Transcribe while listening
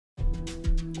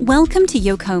Welcome to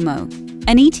YOCOMO,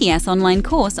 an ETS online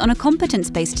course on a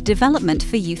competence-based development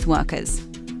for youth workers.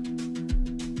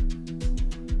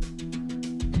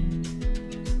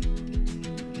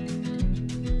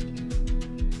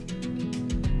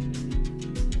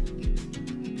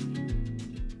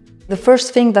 The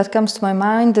first thing that comes to my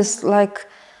mind is like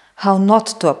how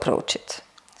not to approach it.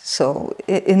 So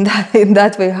in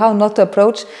that way, how not to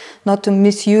approach, not to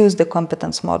misuse the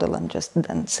competence model and just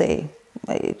then say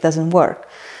it doesn't work.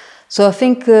 So I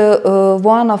think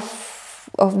one of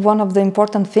the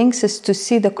important things is to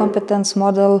see the competence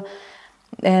model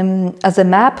as a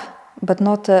map, but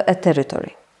not a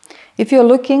territory. If you're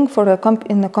looking for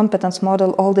in a competence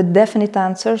model all the definite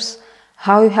answers,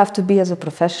 how you have to be as a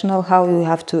professional, how you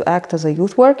have to act as a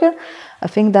youth worker, I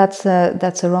think that's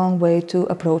a wrong way to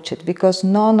approach it, because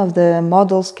none of the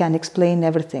models can explain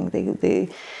everything.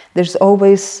 There's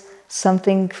always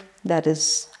something that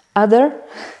is other,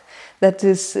 that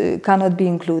cannot be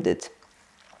included.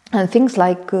 And things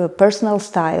like personal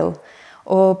style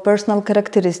or personal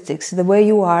characteristics, the way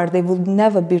you are, they will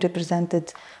never be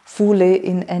represented fully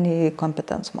in any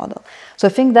competence model. So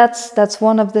I think that's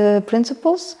one of the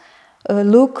principles.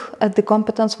 Look at the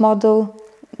competence model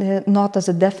not as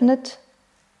a definite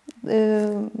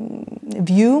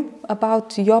view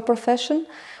about your profession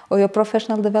or your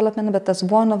professional development, but as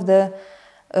one of the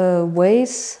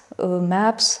ways,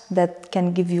 maps that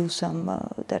can give you some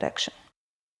direction.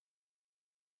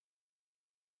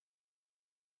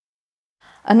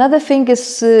 Another thing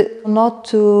is not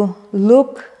to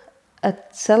look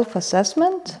at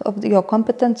self-assessment of your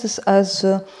competences as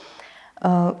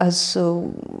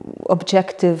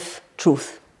objective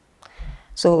truth.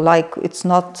 So like it's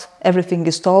not everything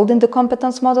is told in the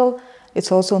competence model,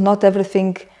 it's also not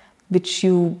everything which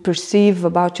you perceive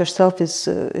about yourself is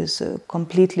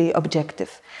completely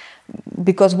objective.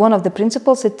 Because one of the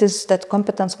principles it is that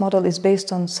competence model is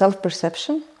based on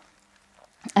self-perception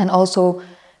and also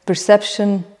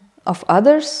perception of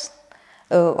others,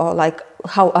 or like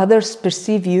how others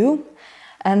perceive you.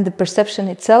 And the perception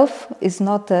itself is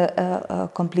not a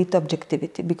complete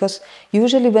objectivity, because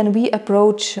usually when we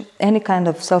approach any kind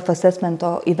of self-assessment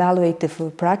or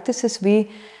evaluative practices, we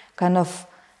kind of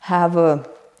have an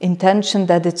intention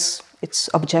that it's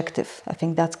objective. I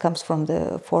think that comes from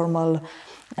the formal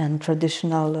and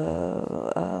traditional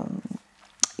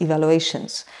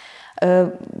evaluations.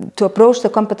 To approach the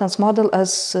competence model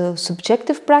as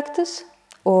subjective practice,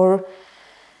 or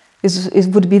it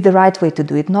would be the right way to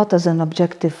do it, not as an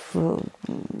objective,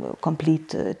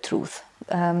 complete truth.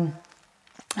 And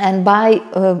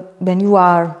when you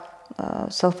are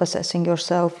self-assessing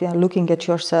yourself, you are looking at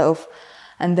yourself,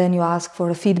 and then you ask for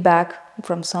a feedback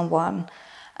from someone,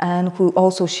 and who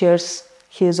also shares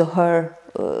his or her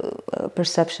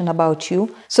perception about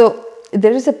you. So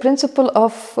there is a principle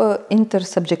of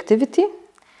intersubjectivity,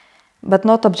 but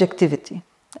not objectivity,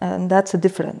 and that's a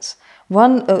difference.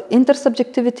 One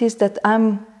intersubjectivity is that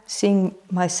I'm seeing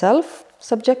myself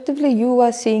subjectively, you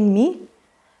are seeing me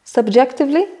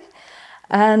subjectively,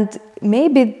 and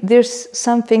maybe there's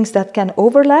some things that can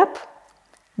overlap,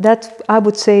 that I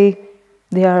would say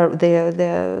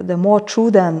they're more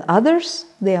true than others,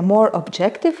 they are more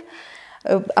objective.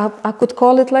 I could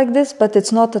call it like this, but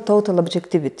it's not a total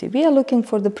objectivity. We are looking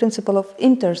for the principle of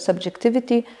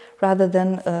intersubjectivity rather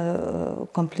than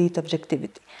complete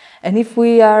objectivity. And if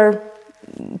we are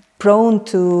prone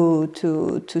to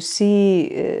see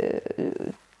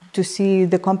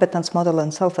the competence model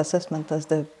and self-assessment as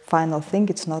the final thing,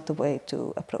 it's not the way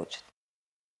to approach it.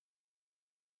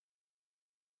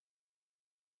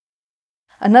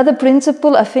 Another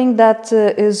principle, I think, that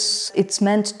it's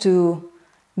meant to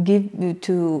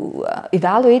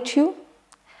evaluate you.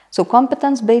 So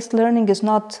competence-based learning is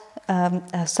not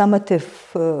a summative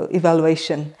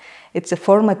evaluation. It's a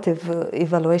formative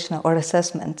evaluation or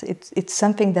assessment. It's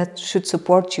something that should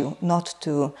support you, not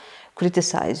to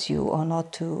criticize you or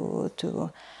not to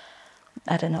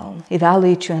I don't know,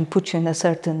 evaluate you and put you in a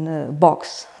certain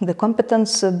box. The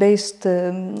competence-based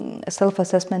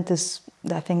self-assessment is,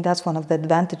 I think that's one of the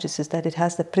advantages, is that it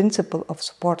has the principle of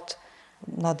support,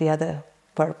 not the other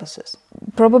purposes.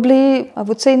 Probably I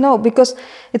would say no, because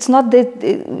it's not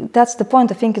that, that's the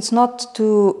point. I think it's not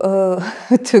to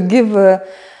give a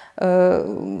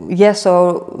yes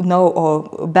or no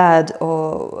or bad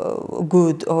or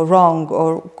good or wrong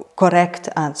or correct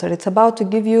answer. It's about to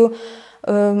give you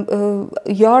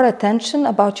your attention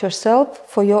about yourself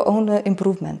for your own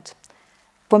improvement.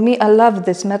 For me, I love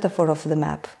this metaphor of the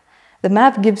map. The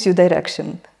map gives you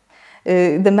direction.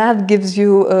 The map gives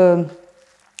you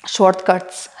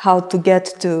shortcuts how to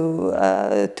get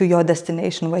to your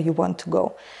destination where you want to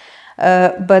go.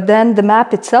 But then the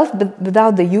map itself,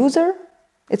 without the user,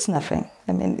 it's nothing.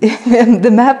 I mean, the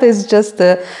map is just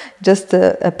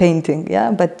a painting,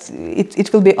 yeah. But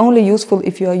it will be only useful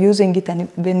if you are using it and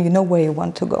when you know where you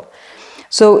want to go.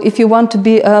 So if you want to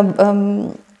be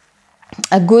a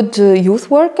good youth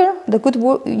worker, the good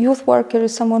youth worker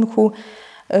is someone who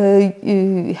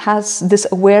has this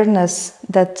awareness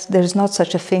that there is not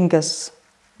such a thing as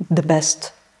the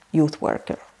best youth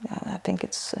worker. I think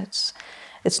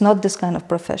it's not this kind of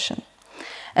profession.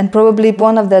 And probably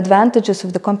one of the advantages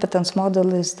of the competence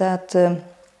model is that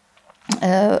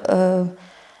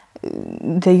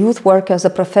the youth work as a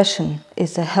profession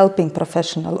is a helping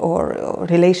professional or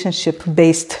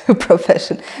relationship-based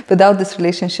profession. Without this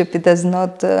relationship, it does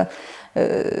not,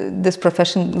 this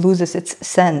profession loses its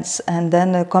sense. And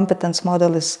then a competence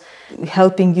model is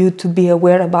helping you to be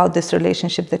aware about this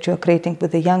relationship that you're creating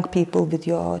with the young people, with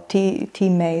your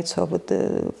teammates or with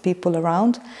the people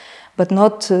around. But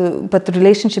the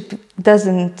relationship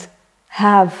doesn't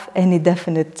have any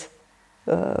definite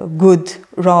good,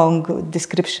 wrong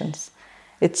descriptions.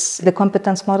 The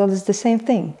competence model is the same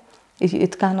thing.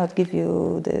 It cannot give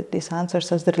you these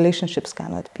answers as the relationships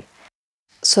cannot be.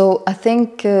 So I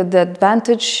think the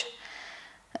advantage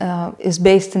is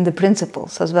based in the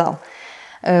principles as well.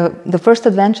 The first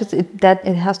advantage is that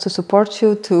it has to support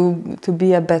you to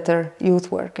be a better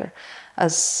youth worker,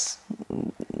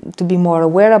 to be more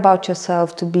aware about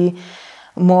yourself, to be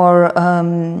more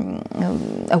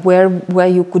aware where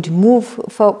you could move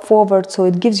forward, so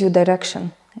it gives you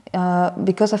direction.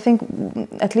 Because I think,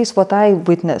 at least what I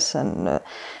witness, and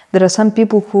there are some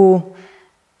people who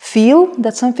feel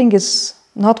that something is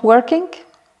not working,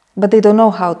 but they don't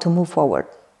know how to move forward.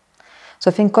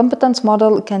 So I think competence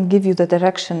model can give you the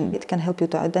direction. It can help you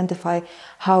to identify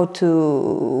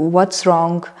what's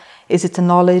wrong. Is it a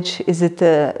knowledge? Is it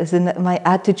my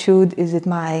attitude? Is it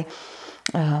my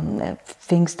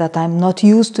things that I'm not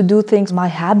used to do things, my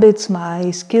habits,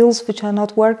 my skills which are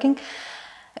not working?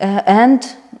 And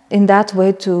in that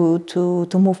way to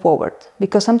move forward.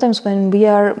 Because sometimes when we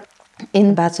are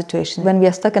in bad situations, when we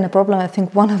are stuck in a problem, I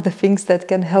think one of the things that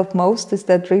can help most is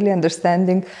that really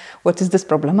understanding what is this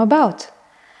problem about.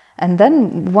 And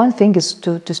then one thing is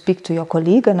to speak to your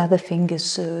colleague, another thing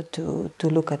is to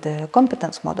look at the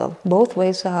competence model. Both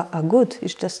ways are good.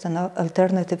 It's just an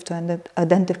alternative to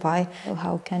identify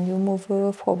how can you move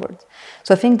forward.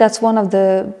 So I think that's one of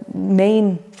the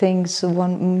main things,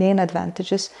 one main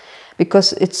advantages,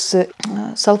 because it's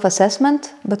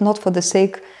self-assessment, but not for the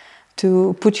sake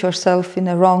to put yourself in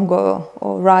a wrong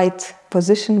or right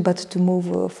position, but to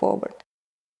move forward.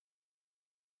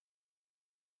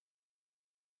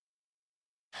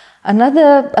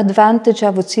 Another advantage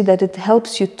I would see that it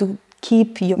helps you to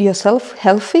keep yourself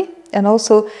healthy and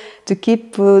also to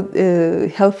keep a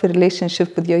healthy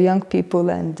relationship with your young people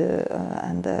and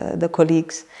the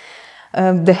colleagues.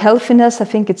 The healthiness, I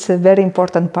think it's a very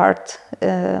important part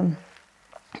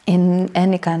in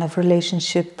any kind of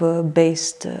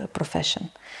relationship-based profession.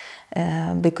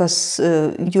 Because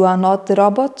you are not the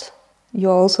robot,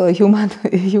 you're also a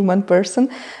human person.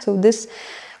 So this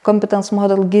competence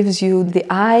model gives you the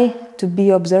eye to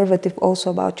be observative also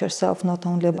about yourself, not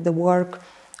only about the work,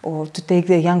 or to take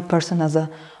the young person as an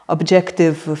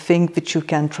objective thing which you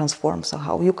can transform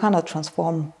somehow. You cannot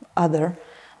transform other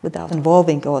without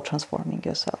involving or transforming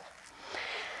yourself.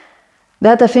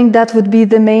 I think that would be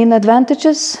the main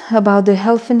advantages about the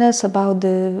healthiness, about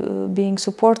the being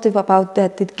supportive, about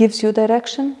that it gives you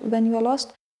direction when you are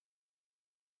lost.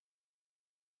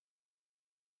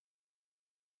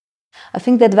 I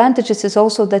think the advantages is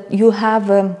also that you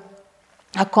have a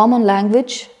common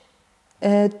language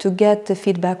to get the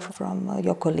feedback from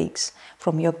your colleagues,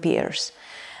 from your peers.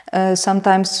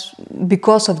 Sometimes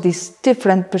because of these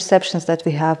different perceptions that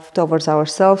we have towards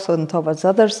ourselves and towards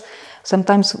others,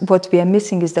 sometimes what we are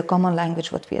missing is the common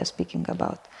language what we are speaking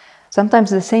about. Sometimes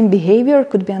the same behavior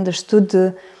could be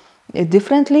understood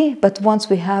differently, but once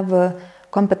we have a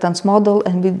competence model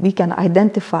and we can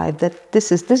identify that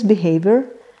this is this behavior,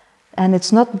 and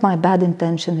it's not my bad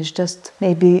intention, it's just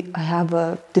maybe I have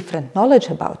a different knowledge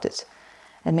about it.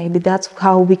 And maybe that's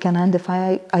how we can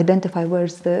identify where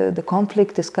the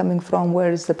conflict is coming from,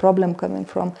 where is the problem coming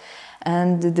from.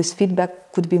 And this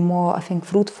feedback could be more, I think,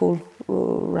 fruitful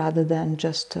rather than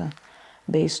just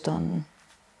based on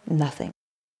nothing.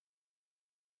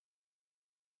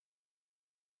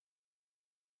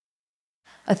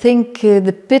 I think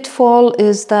the pitfall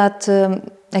is that,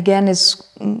 again, is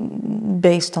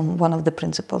based on one of the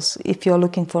principles. If you're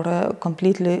looking for a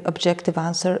completely objective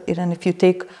answer, even if you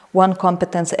take one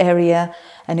competence area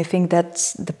and you think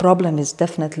that the problem is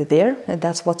definitely there, and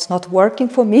that's what's not working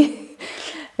for me,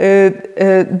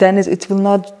 then it will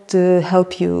not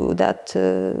help you that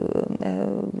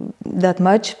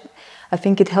much. I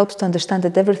think it helps to understand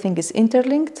that everything is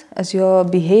interlinked, as your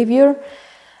behavior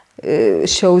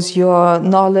shows your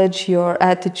knowledge, your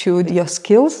attitude, your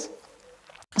skills.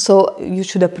 So you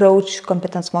should approach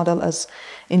competence model as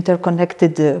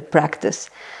interconnected practice.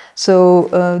 So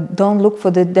don't look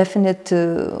for the definite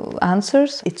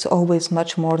answers. It's always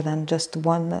much more than just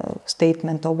one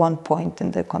statement or one point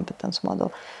in the competence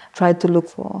model. Try to look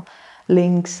for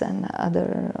links and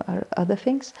other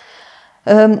things.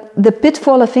 The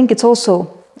pitfall, I think, it's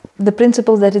also the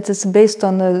principle that it is based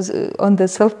on the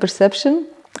self-perception,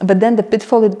 but then the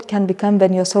pitfall it can become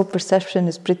when your self-perception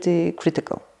is pretty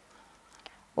critical.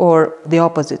 Or the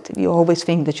opposite, you always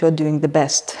think that you're doing the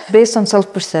best. Based on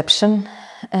self-perception,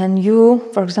 and you,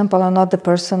 for example, are not the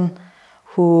person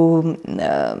who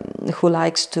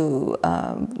likes to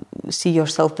see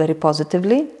yourself very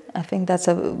positively. I think that's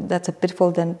a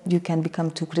pitfall. Then you can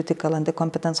become too critical, and the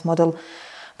competence model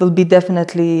will be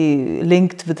definitely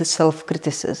linked with the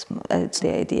self-criticism. It's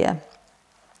the idea.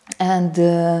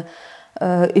 And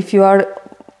if you are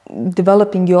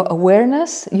developing your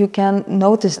awareness, you can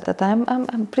notice that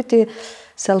I'm pretty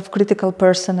self-critical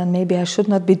person, and maybe I should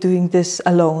not be doing this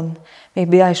alone.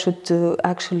 Maybe I should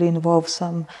actually involve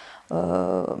some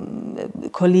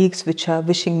colleagues which are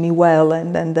wishing me well,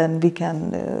 and then we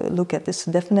can look at this.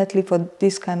 Definitely for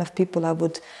this kind of people, I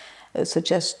would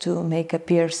suggest to make a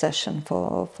peer session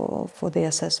for the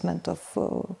assessment of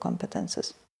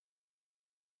competences.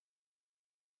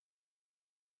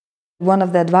 One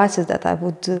of the advices that I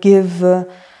would give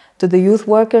to the youth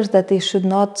workers, that they should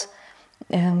not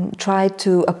try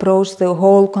to approach the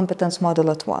whole competence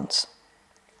model at once.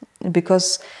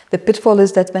 Because the pitfall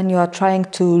is that when you are trying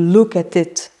to look at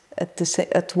it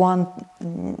at one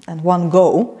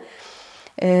go,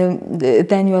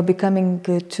 then you are becoming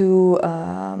too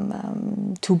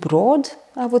broad,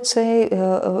 I would say,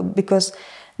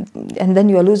 and then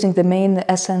you are losing the main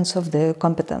essence of the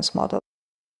competence model.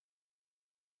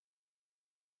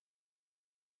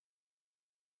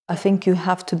 I think you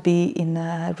have to be in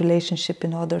a relationship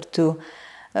in order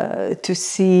to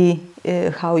see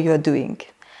how you are doing.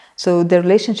 So the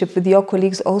relationship with your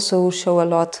colleagues also show a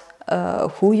lot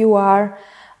who you are,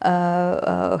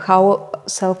 how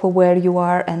self-aware you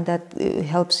are, and that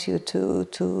helps you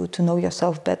to know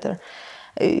yourself better.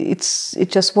 It's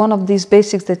just one of these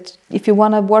basics that if you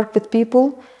want to work with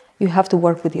people, you have to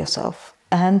work with yourself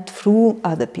and through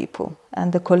other people.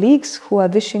 And the colleagues who are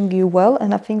wishing you well,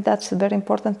 and I think that's a very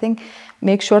important thing,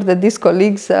 make sure that these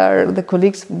colleagues are the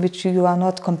colleagues which you are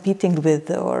not competing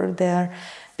with, or they are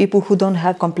people who don't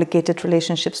have complicated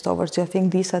relationships towards you. I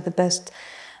think these are the best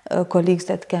colleagues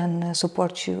that can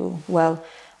support you well.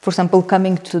 For example,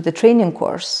 coming to the training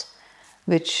course,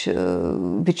 which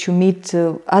you meet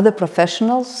other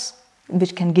professionals,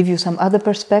 which can give you some other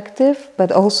perspective,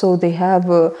 but also they have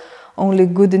only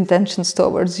good intentions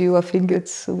towards you. I think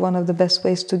it's one of the best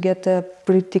ways to get a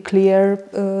pretty clear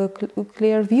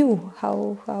view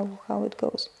how it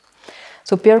goes.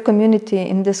 So peer community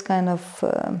in this kind of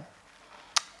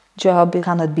job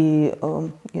cannot be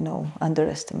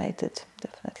underestimated,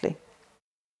 definitely.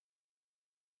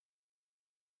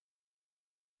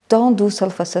 Don't do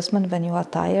self-assessment when you are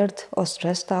tired or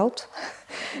stressed out.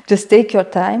 Just take your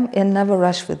time and never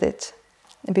rush with it,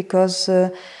 because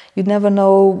you never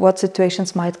know what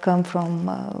situations might come from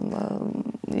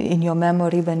in your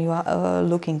memory when you are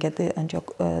looking at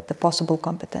the possible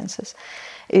competences.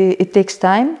 It takes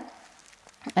time,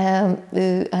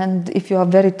 and if you are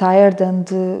very tired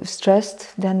and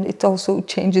stressed, then it also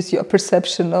changes your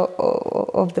perception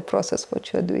of the process,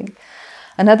 what you are doing.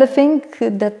 Another thing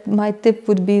that my tip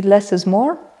would be less is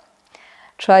more.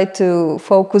 Try to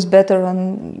focus better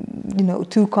on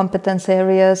 2 competence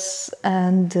areas,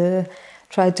 and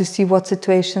try to see what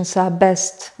situations are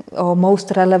best or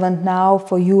most relevant now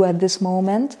for you at this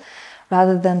moment,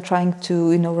 rather than trying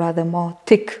to rather more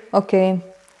tick, okay,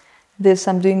 this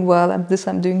I'm doing well and this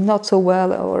I'm doing not so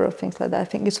well, or things like that. I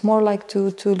think it's more like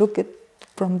to look at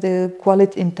from the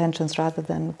quality intentions rather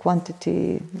than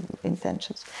quantity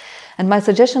intentions. And my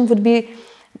suggestion would be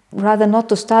rather not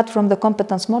to start from the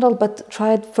competence model, but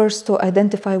try first to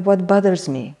identify what bothers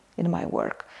me in my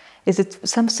work. Is it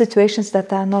some situations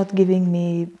that are not giving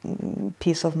me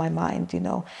peace of my mind,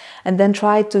 and then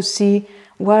try to see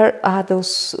where are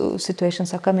those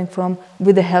situations are coming from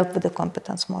with the help of the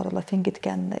competence model. I think it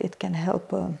can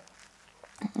help,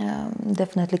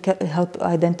 definitely help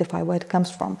identify where it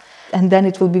comes from. And then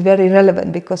it will be very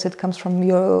relevant because it comes from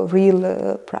your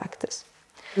real practice.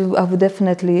 I would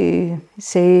definitely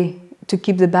say to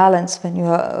keep the balance when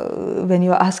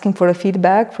you're asking for a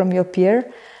feedback from your peer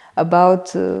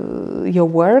about your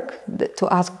work, to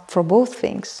ask for both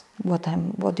things. What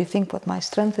do you think what my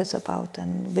strength is about,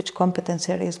 and which competence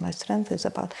areas my strength is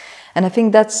about? And I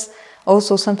think that's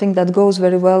also something that goes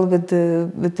very well with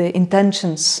the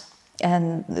intentions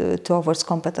and towards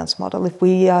competence model. If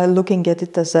we are looking at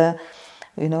it as a,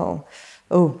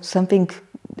 oh, something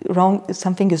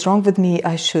is wrong with me,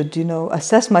 I should,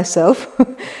 assess myself.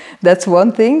 That's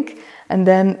one thing. And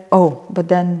then, but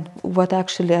then what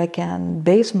actually I can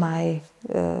base my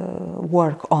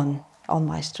work on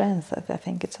my strength. I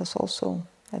think it's also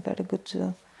a very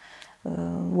good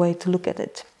way to look at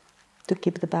it, to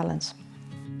keep the balance.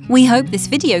 We hope this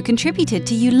video contributed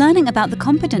to you learning about the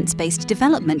competence-based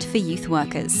development for youth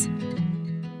workers.